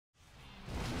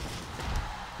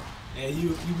Hey,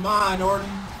 you mine, Orton.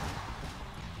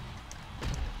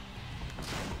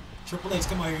 Triple H,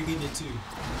 come out here, you're getting it too.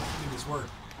 Doing this work.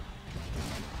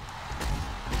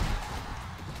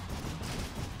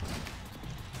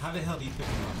 How the hell do you pick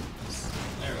him up?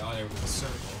 There we go, there we go,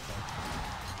 circle. Okay.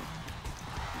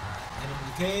 Alright, hit him in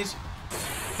the cage.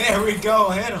 There we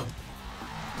go, hit him.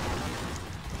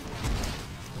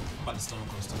 I'm about to Stone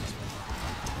Cold Steve this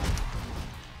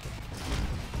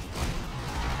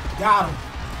one. Got him.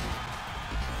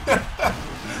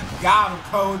 Got him,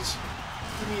 coach.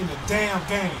 Get me in the damn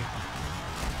game.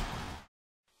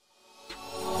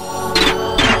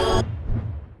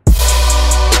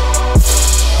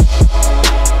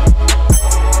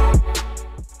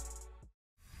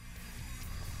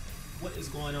 What is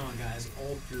going on, guys?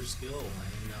 Allpureskill,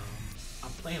 and I'm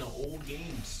playing an old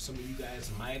game some of you guys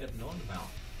might have known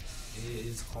about. It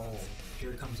is called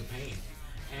Here Comes the Pain.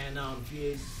 And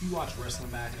if you watch wrestling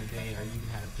back in the day, or you even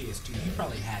had a PS2, you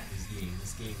probably had this game.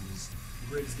 This game is the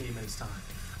greatest game of its time.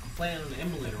 I'm playing on the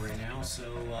emulator right now, so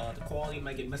the quality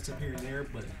might get messed up here and there,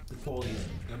 but the quality is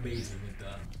amazing with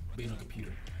being on a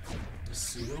computer. Let's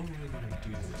see, what are we gonna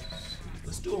do?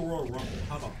 Let's do a Royal Rumble.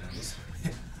 How about that?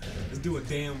 Let's do a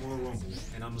damn Royal Rumble,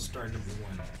 and I'm gonna start number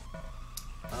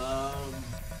 1.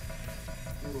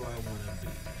 Who do I want to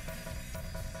be?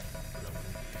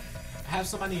 I have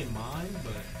somebody in mind,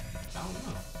 but I don't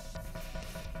know.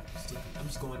 I'm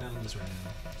just going down the list right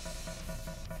now.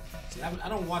 See, I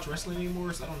don't watch wrestling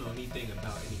anymore, so I don't know anything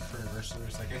about any current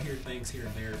wrestlers. Like, I hear things here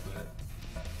and there, but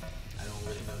I don't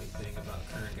really know anything about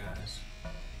current guys.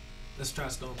 Let's try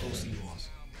Stone Cold Steve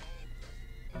Austin.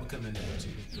 I'm gonna come in there with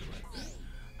you, put it like that.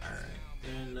 Alright,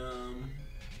 and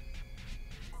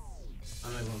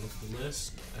I'm not gonna look at the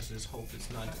list. Let's just hope it's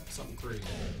not something crazy.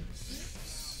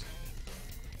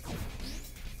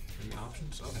 Any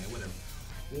options? Okay, whatever.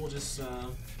 We'll just yeah,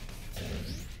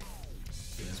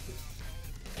 let's put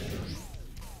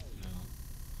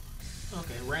no.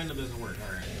 Okay, random doesn't work.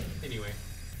 Alright. Anyway.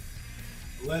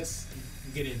 Let's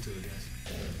get into it, guys.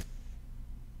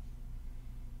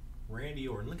 Randy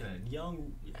Orton. Look at that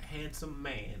young, handsome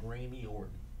man, Randy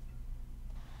Orton.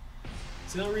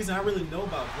 See, the only reason I really know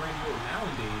about Randy Orton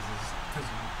nowadays is because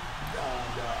of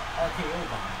the RKO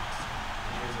vines.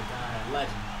 There's a guy, a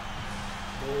legend.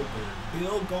 Goldberg,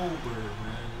 Bill Goldberg,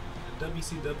 man, a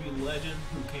WCW legend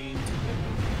who came to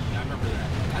WWE. I remember that.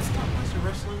 I stopped watching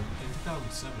wrestling in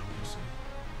 2007. I'm gonna say.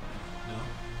 No,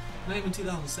 not even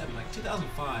 2007, like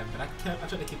 2005. But I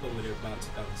tried to keep up with it about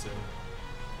 2007.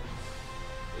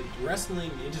 Wrestling,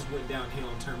 it just went downhill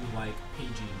in terms of like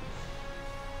PG.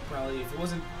 Probably if it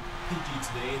wasn't PG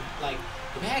today, like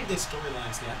if it had good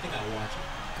storylines today, I think I'd watch it.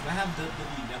 Cause I have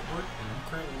WWE Network, and I'm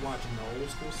currently watching the old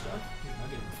school stuff. I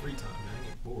get free time, man.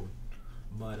 I get bored.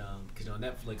 But because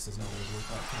Netflix doesn't always work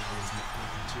out, can't always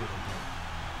chill.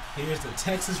 But here's the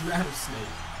Texas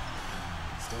Rattlesnake.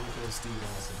 Stone Cold Steve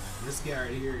Austin. Man. This guy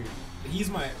right here, he's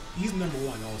number 1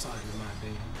 all time in my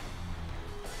opinion.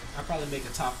 I'll probably make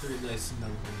a top 3 list in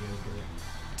another video, but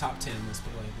top 10 list,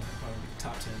 but like probably make a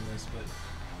top 10 list. But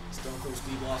Stone Cold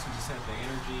Steve Austin just had the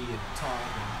energy and the talk,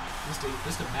 and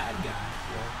just a bad guy.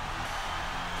 You know?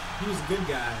 He was a good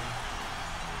guy.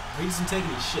 He doesn't take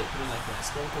any shit, put it like that.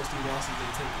 Stone Cold Steve Austin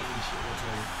didn't take any shit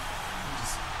whatsoever. Let me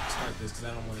just start this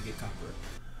because I don't want to get copyright.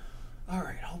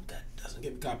 Alright, I hope that doesn't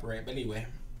get copyright. But anyway,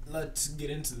 let's get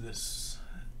into this.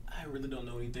 I really don't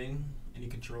know anything, any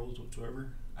controls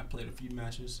whatsoever. I played a few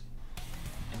matches,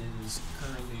 and it is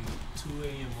currently 2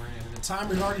 a.m. right now. And the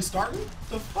timer's already starting?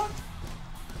 The fuck?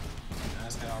 I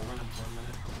just got all running for a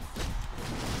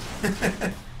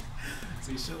minute.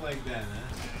 See, shit like that, man.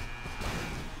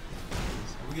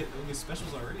 We get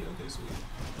specials already? Okay, sweet.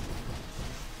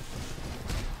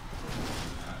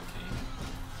 Okay.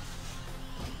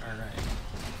 Alright.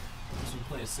 So we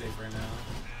play it safe right now.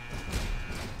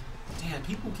 Damn,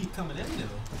 people keep coming in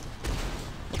though.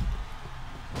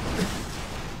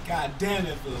 God damn,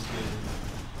 it feels good.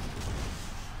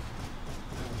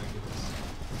 Oh my goodness.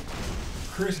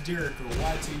 Chris Jericho,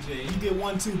 Y2J. You get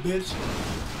 1, 2, bitch.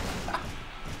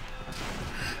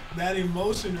 That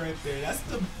emotion right there. That's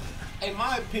the, in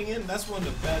my opinion, that's one of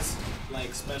the best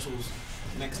like specials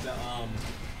next to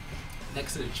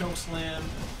the choke slam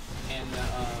and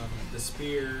the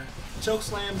spear. Choke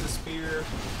slam, the spear.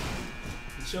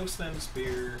 The choke slam, the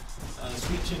spear.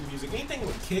 Sweet chin music. Anything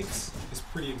with kicks is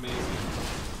pretty amazing.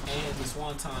 And the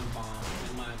swanton bomb,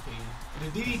 in my opinion. The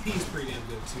DDP is pretty damn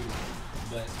good too,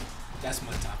 but that's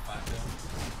my top 5 though.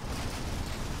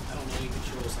 I don't know any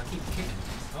controls. I keep kicking.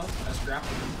 Oh, that's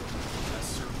grappling. That's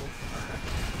circle. Alright.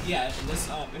 Yeah, in this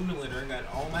emulator, I got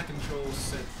all my controls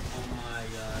set on my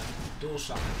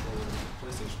DualShock controller on the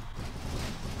PlayStation.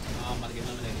 I'm about to get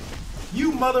eliminated.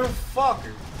 You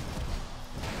motherfucker!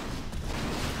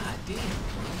 God damn,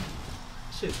 bro.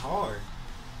 This shit's hard.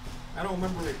 I don't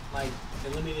remember it, like,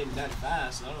 eliminating that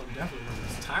fast. I don't definitely remember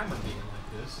this timer being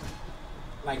like this.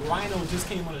 Like, Rhino just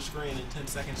came on the screen in 10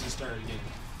 seconds to start again.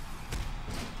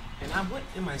 And I went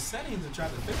in my settings and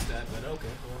tried to fix that, but okay,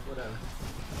 well, whatever.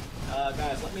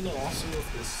 Guys, let me know also if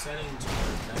the settings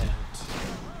are bad.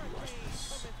 Watch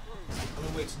this. I'm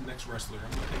gonna wait till the next wrestler. I'm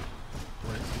gonna pick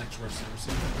the next wrestler. See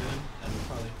if they're good, and we'll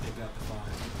probably pick out the 5.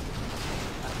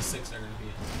 Not the 6 they're gonna be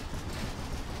in.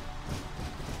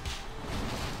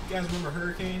 You guys remember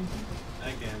Hurricane?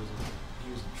 That guy he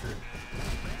was a trip.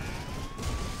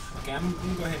 Okay, I'm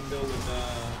gonna go ahead and go with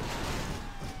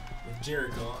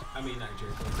Jericho. I mean, not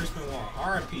Jericho. Chris Benoit.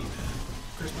 R.I.P. man.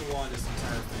 Chris Benoit and his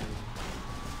entire family.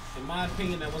 In my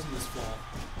opinion, that wasn't his fault.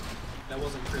 That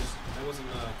wasn't Chris Benoit's fault,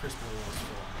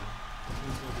 man. He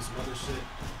was going to do some other shit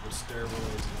with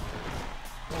steroids and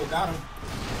all that. Oh, got him.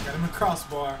 Got him a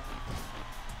crossbar.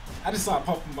 I just saw it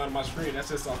pop out of my screen. That's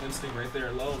just off instinct right there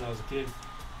alone when I was a kid.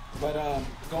 But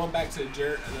going back to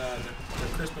the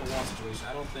Chris Benoit situation,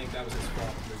 I don't think that was his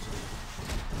fault originally.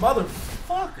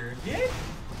 Motherfucker, yeah?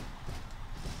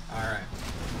 Alright.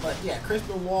 But yeah, Chris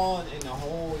Benoit and the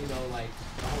whole, you know, like,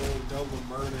 the whole double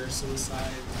murder,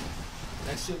 suicide,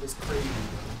 that shit was crazy,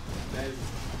 bro. That is,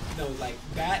 you know, like,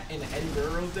 that and Eddie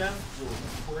Guerrero death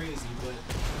were crazy, but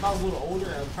if I was a little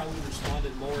older, I would probably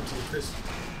responded more to the Chris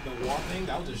Benoit thing.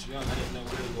 I was just young, I didn't know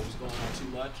really what was going on too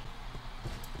much.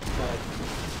 But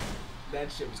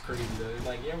that shit was crazy though.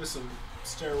 Like, there was some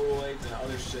steroids and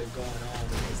other shit going on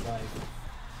that was like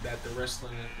that the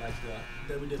wrestling, like the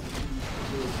WWE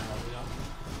doing now, you know.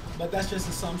 But that's just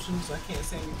assumptions. I can't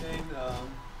say anything.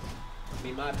 I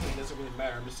mean, my opinion doesn't really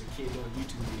matter. I'm just a kid doing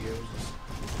YouTube videos, just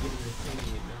giving an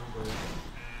opinion, you know. But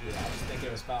yeah, I just think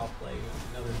it was foul play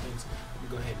and other things. Let me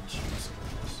go ahead and choose someone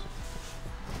else.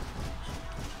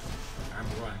 I'm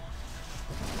running.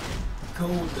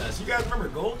 Gold Dust. You guys remember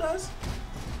Gold Dust?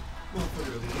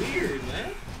 Motherfucker was weird,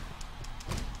 man.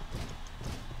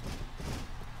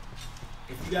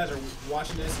 If you guys are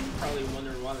watching this and you're probably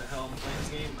wondering why the hell I'm playing this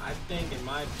game, I think, in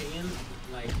my opinion,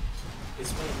 like,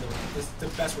 it's the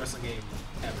best wrestling game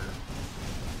ever.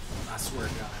 I swear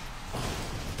to God.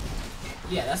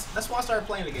 Yeah, that's why I started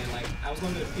playing again. Like, I was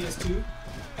going to the PS2,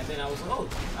 and then I was like, oh,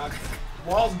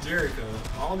 Walls and Jericho,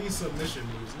 all these submission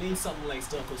moves. It means something like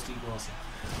Stone Cold Steve Austin.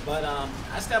 But I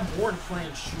just got bored of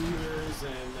playing shooters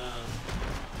and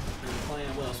playing,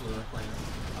 what else was I playing?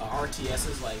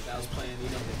 RTSs, like I was playing, you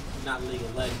know, not League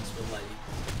of Legends, but like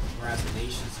Rise of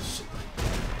Nations and shit like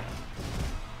that.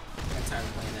 I got tired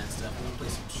of playing that stuff. I want to play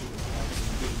some shooters,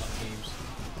 some beat-em-up games.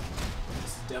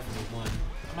 This is definitely one.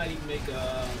 I might even make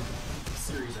a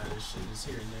series out of this shit, just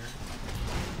here and there.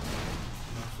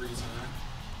 In my free time.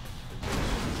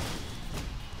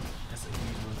 That's a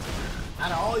huge one.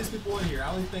 Out of all these people in here, I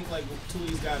only think like 2 of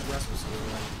these guys wrestle, so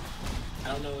like I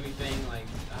don't know anything. Like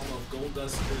I don't know if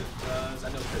Goldust does.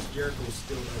 I know Chris Jericho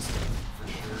still does stuff for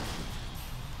sure.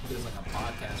 He does like a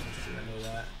podcast for sure. I know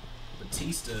that.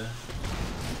 Batista,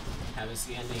 haven't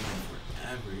seen that name in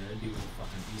forever. That dude was a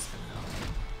fucking beast coming out.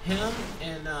 Him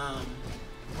and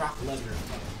Brock Lesnar,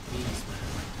 fucking beast, man.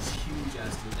 Like this huge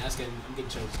ass dude. I'm getting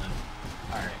choked now.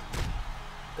 All right.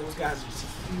 Those guys are just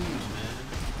huge, man.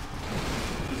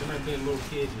 I remember being a little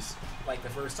kid, just like the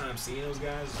first time seeing those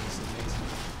guys, was just amazing.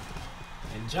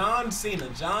 And John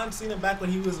Cena back when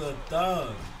he was a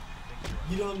thug.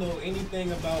 You don't know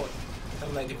anything about,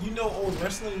 like, if you know old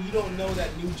wrestling, you don't know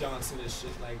that new John Cena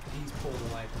shit. Like he's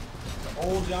pulling, like the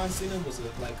old John Cena was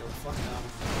like a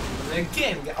fucking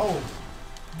again.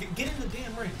 Get in the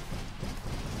damn ring.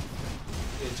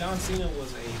 Yeah, John Cena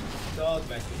was a thug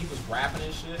back then. He was rapping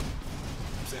and shit.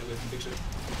 I'm saying with the big shit.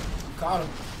 You caught him.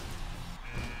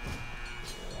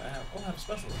 I have a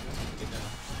special. Get down.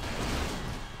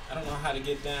 I don't know how to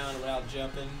get down without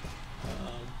jumping.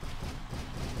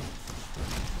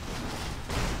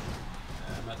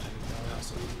 I'm not trying to get down out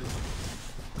so easily.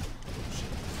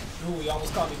 Ooh, you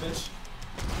almost caught me, bitch.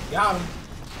 Got him.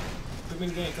 Took me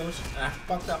in the game, coach. And I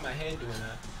fucked up my head doing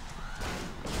that.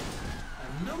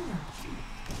 I know I'm cute.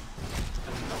 I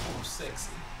know I'm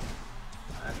sexy.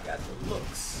 I got the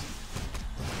looks.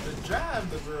 To drive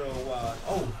the girl wild.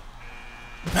 Oh.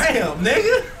 Bam,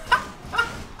 nigga!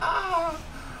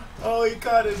 Oh, he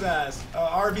caught his ass.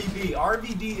 RVD.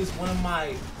 RVD is one of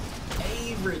my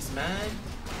favorites, man.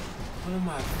 One of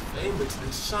my favorites.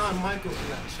 And Shawn Michaels,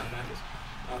 not Shawn Michaels.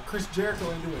 Chris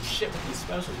Jericho ain't doing shit with these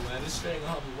specials, man. This shit ain't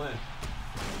gonna help me win.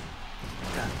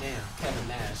 God damn, Kevin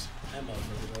Nash. That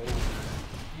motherfucker's old, man.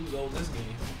 He was old this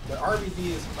game. But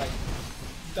RVD is like,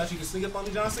 you thought you could sneak up on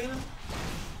me, John Cena?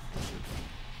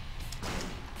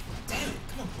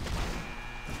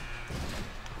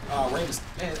 Raven,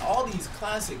 man, all these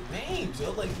classic names,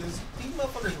 yo. Like these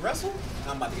motherfuckers wrestle.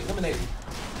 I'm about to get eliminated,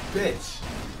 bitch.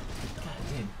 God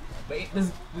damn. But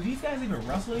does these guys even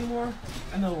wrestle anymore?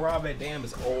 I know Rob Van Dam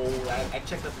is old. I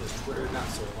checked up his Twitter not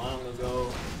so long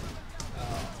ago.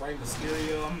 Rey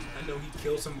Mysterio, I know he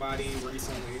killed somebody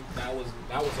recently. That was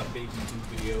a big YouTube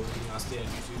video. You know, I stay on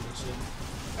YouTube and shit.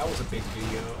 That was a big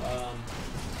video.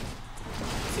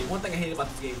 See, one thing I hate about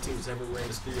this game too is every Rey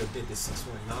Mysterio did this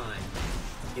 619,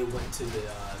 it went to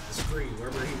the screen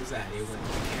wherever he was at. It went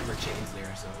the camera changed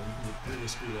there, so you really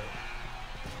screwed up.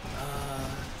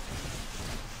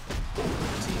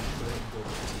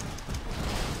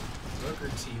 Booker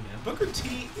T, man. Booker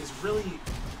T is really.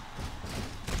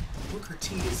 Booker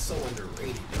T is so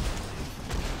underrated, yo.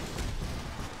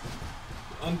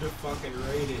 Under fucking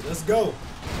rated. Let's go.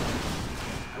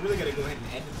 I really gotta go ahead and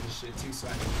edit this shit too, so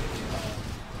I can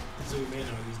zoom in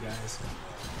on these guys.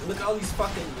 And look at all these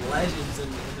fucking legends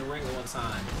in the ring at one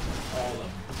time. All of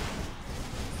them.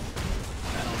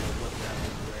 I don't know what that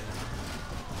is right now.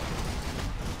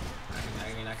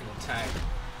 I can attack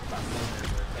Brock Lesnar,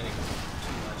 but that ain't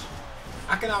too much.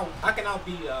 I can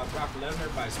outbeat Brock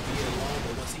Lesnar by speed alone,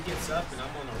 but once he gets up and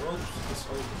I'm on the ropes, it's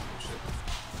over. Shit.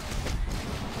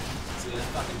 See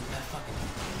that fucking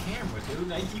camera, dude.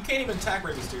 Now, you can't even attack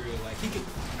Rey Mysterio. Like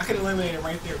I could eliminate him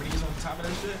right there, but he's on top of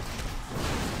that shit.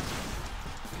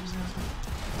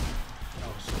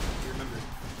 Oh shit! You remember?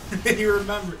 You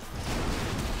remember?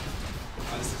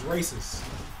 Oh, this is racist.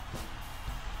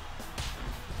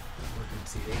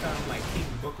 See, they call him like King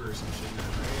Booker or some shit now,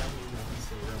 right? I don't even know if he's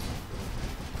still wrestling.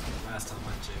 Last time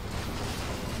I checked,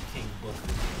 King Booker.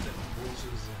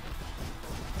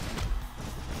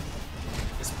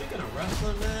 And speaking of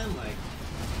wrestling, man, like,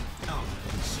 I don't know,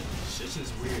 shit's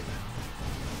just weird now.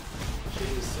 Shit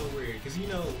is so weird, because you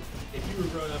know, if you were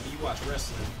growing up and you watched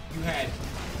wrestling, you had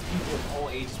people of all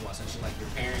ages watching shit, like your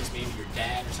parents, maybe your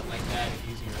dad or something like that, if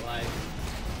you was in your life,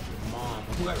 your mom,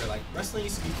 or whoever. Like, wrestling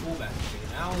used to be cool back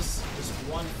then. Now it's just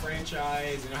one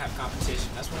franchise, they don't have competition.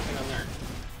 That's one thing I learned.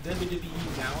 WWE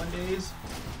nowadays,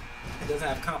 it doesn't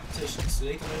have competition, so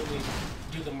they can literally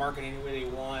do the marketing any way they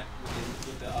want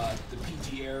with the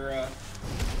PG era.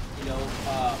 You know,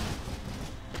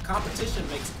 competition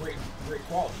makes great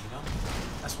quality. You know,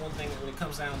 that's one thing when it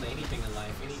comes down to anything in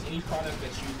life. Any product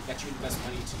that you invest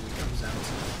money to, it comes down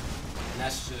to, and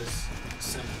that's just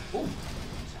simple. Ooh,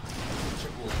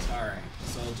 Triple H. All right,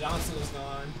 so Johnson is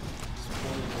gone. Just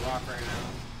pulling the Rock right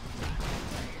now.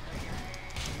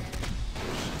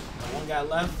 One guy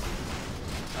left.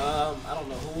 I don't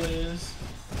know who it is.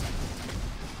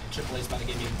 And Triple H's about to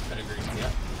give me pedigree.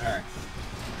 Yep. Alright.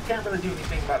 Can't really do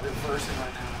anything about reversing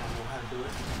right now. I don't know how to do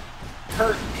it.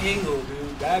 Kurt Angle,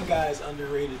 dude. That guy's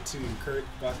underrated too. Kurt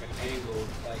fucking Angle.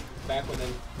 Like back when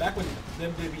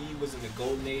WWE was in the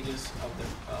golden ages of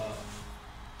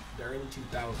the early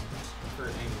 2000s.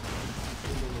 Kurt Angle.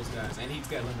 One of those guys. And he's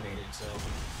got eliminated, so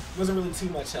it wasn't really too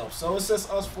much help. So it's just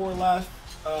us four left.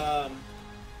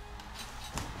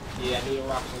 Yeah, I knew the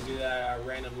Rock was gonna do that. I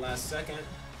ran him last second.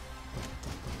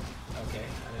 Okay, I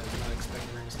was not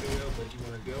expecting Rey Mysterio, but you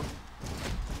wanna go?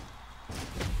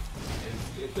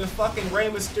 If the fucking Rey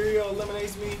Mysterio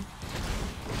eliminates me,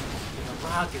 then the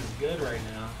Rock is good right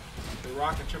now. The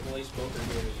Rock and Triple H both are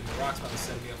good, and the Rock's about to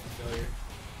set me up for failure.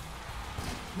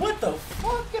 What the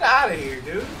fuck? Get out of here,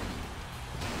 dude!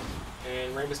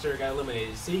 And Rey Mysterio got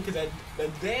eliminated. See, because the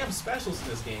damn specials in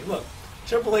this game. Look.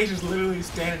 Triple H is literally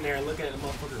standing there looking at the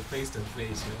motherfucker face to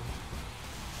face, yo.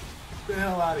 Get the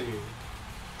hell out of here.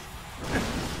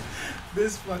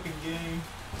 This fucking game.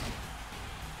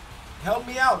 Help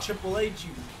me out, Triple H,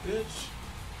 you bitch.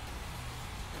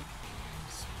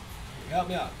 Help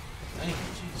me out. Thank you,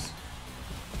 jeez.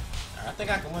 Alright, I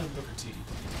think I can win Booker T.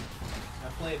 If I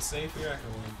play it safe here, I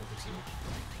can win Booker T.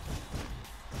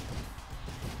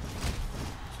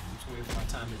 I'm just waiting for my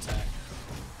time to attack.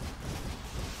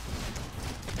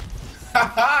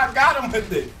 I got him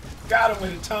with it. Got him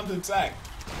with it. Time to attack.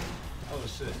 Oh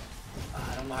shit.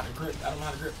 I don't know how to grip.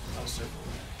 Oh, circle.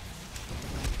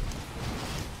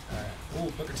 Alright.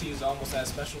 Ooh, Booker T is almost at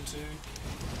special too.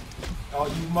 Oh,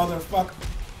 you motherfucker.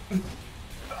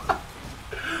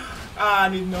 I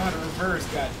need to know how to reverse.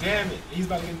 God damn it. He's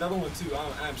about to get another one too.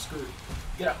 I'm screwed.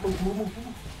 Get up. Move.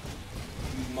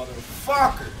 You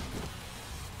motherfucker.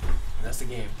 And that's the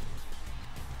game.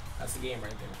 That's the game right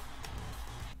there.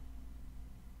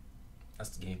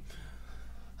 That's the game.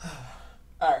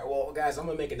 Alright, well, guys, I'm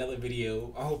going to make another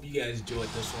video. I hope you guys enjoyed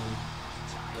this one.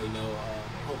 You know,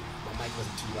 I hope my mic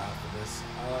wasn't too loud for this.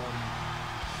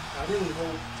 I really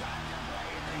hope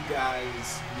you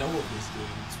guys know of this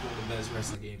game. It's one of the best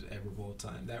wrestling games ever of all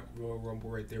time. That Royal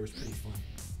Rumble right there was pretty fun.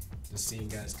 Just seeing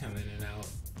guys come in and out,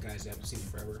 guys that haven't seen me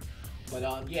forever.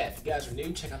 But yeah, if you guys are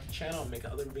new, check out the channel. I make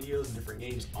other videos and different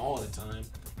games all the time.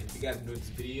 And if you guys enjoyed this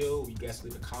video, you guys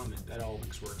leave a comment. That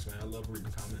always works, man. I love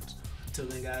reading comments. Until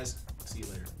then, guys, see you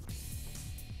later.